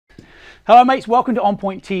Hello mates, welcome to On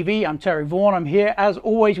Point TV. I'm Terry Vaughan. I'm here as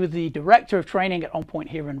always with the Director of Training at On Point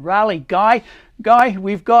here in Raleigh, Guy. Guy,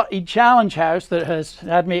 we've got a challenge house that has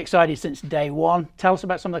had me excited since day one. Tell us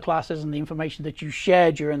about some of the classes and the information that you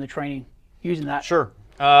shared during the training using that. Sure.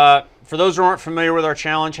 For those who aren't familiar with our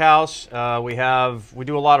challenge house, we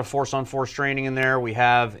do a lot of force-on-force training in there. We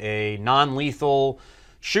have a non-lethal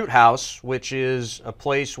shoot house, which is a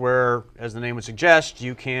place where, as the name would suggest,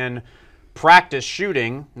 you can practice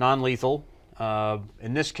shooting non-lethal.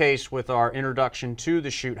 In this case, with our introduction to the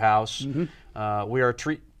shoot house, we are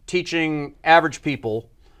teaching average people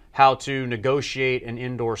how to negotiate an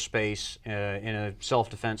indoor space in a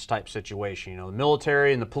self-defense type situation. You know, the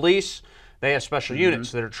military and the police, they have special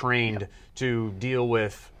units that are trained to deal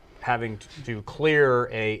with having to clear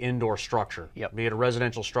a indoor structure, be it a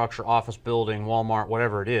residential structure, office building, Walmart,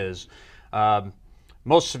 whatever it is.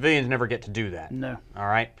 Most civilians never get to do that. No. All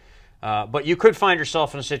right. But you could find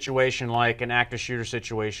yourself in a situation like an active shooter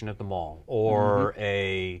situation at the mall, or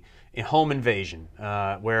a home invasion,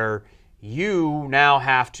 where you now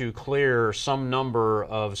have to clear some number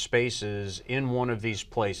of spaces in one of these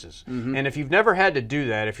places. And if you've never had to do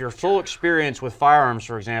that, if your full experience with firearms,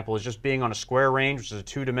 for example, is just being on a square range, which is a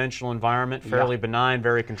two-dimensional environment, fairly benign,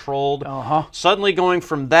 very controlled, suddenly going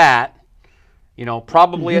from that, you know,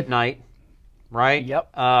 probably at night, right?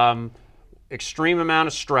 Extreme amount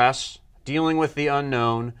of stress, dealing with the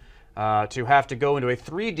unknown, to have to go into a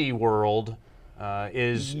 3D world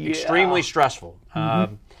is extremely stressful.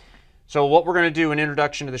 So what we're going to do in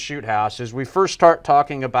Introduction to the Shoot House is we first start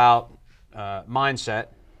talking about mindset,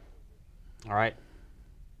 all right,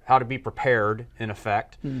 how to be prepared, in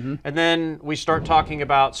effect. And then we start talking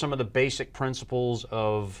about some of the basic principles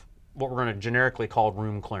of what we're going to generically call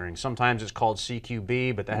room clearing. Sometimes it's called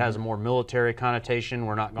CQB, but that has a more military connotation.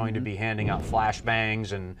 We're not going to be handing out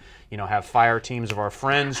flashbangs and, you know, have fire teams of our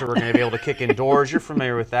friends who are going to be able to kick indoors. You're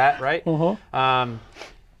familiar with that, right? We'll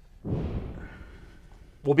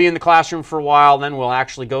be in the classroom for a while, then we'll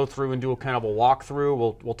actually go through and do a kind of a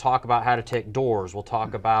walkthrough. We'll talk about how to take doors. We'll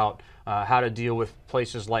talk about how to deal with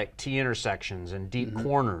places like T-intersections and deep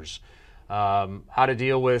corners. How to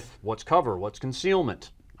deal with what's cover, what's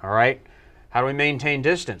concealment. All right, how do we maintain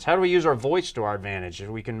distance? How do we use our voice to our advantage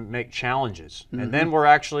so we can make challenges? And then we're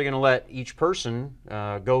actually going to let each person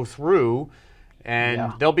go through,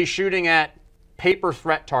 and they'll be shooting at paper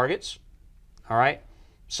threat targets. All right,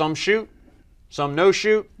 some shoot, some no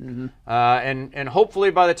shoot, and hopefully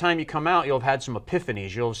by the time you come out, you'll have had some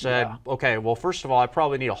epiphanies. You'll have said, okay, well, first of all, I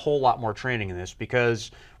probably need a whole lot more training in this, because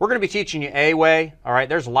we're going to be teaching you a way. All right,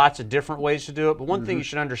 there's lots of different ways to do it, but one thing you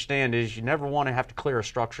should understand is you never want to have to clear a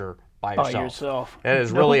structure by yourself. That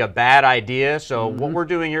is really a bad idea. So what we're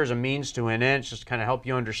doing here is a means to an end. It's just to kind of help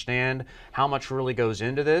you understand how much really goes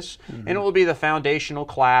into this, and it will be the foundational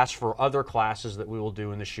class for other classes that we will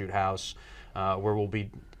do in the shoot house, where we'll be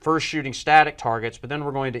first shooting static targets, but then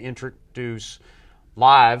we're going to introduce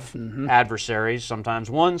live adversaries, sometimes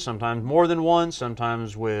one, sometimes more than one,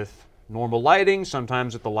 sometimes with normal lighting,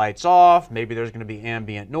 sometimes with the lights off. Maybe there's going to be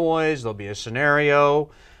ambient noise. There'll be a scenario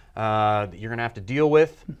that you're going to have to deal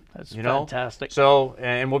with. That's fantastic. So,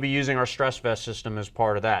 and we'll be using our stress vest system as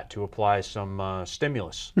part of that to apply some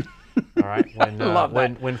stimulus. All right,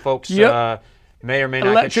 when folks may or may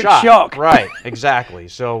not get shot. Shock. Right, exactly.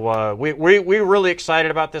 So we're really excited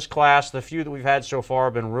about this class. The few that we've had so far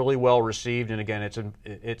have been really well received, and again, it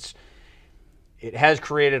has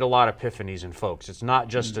created a lot of epiphanies in folks. It's not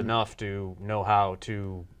just enough to know how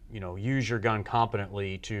to, you know, use your gun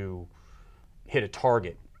competently to hit a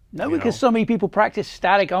target. No, because so many people practice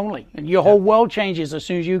static only, and your whole world changes as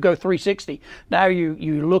soon as you go 360. Now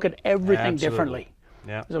you look at everything differently.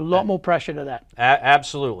 There's a lot more pressure to that.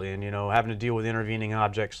 Absolutely, and you know, having to deal with intervening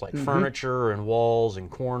objects like furniture and walls and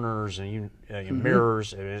corners and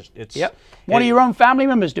mirrors. It's one of your own family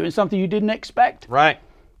members doing something you didn't expect. Right.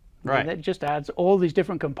 And that just adds all these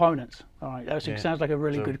different components. All right, that sounds like a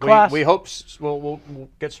really good class. We hope we'll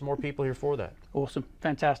get some more people here for that. Awesome,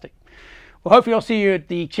 fantastic. Well, hopefully I'll see you at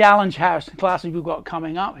the Challenge House classes we've got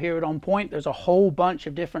coming up here at On Point. There's a whole bunch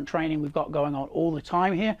of different training we've got going on all the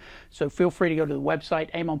time here. So feel free to go to the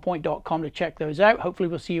website, aimonpoint.com, to check those out. Hopefully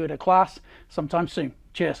we'll see you at a class sometime soon.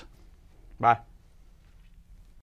 Cheers. Bye.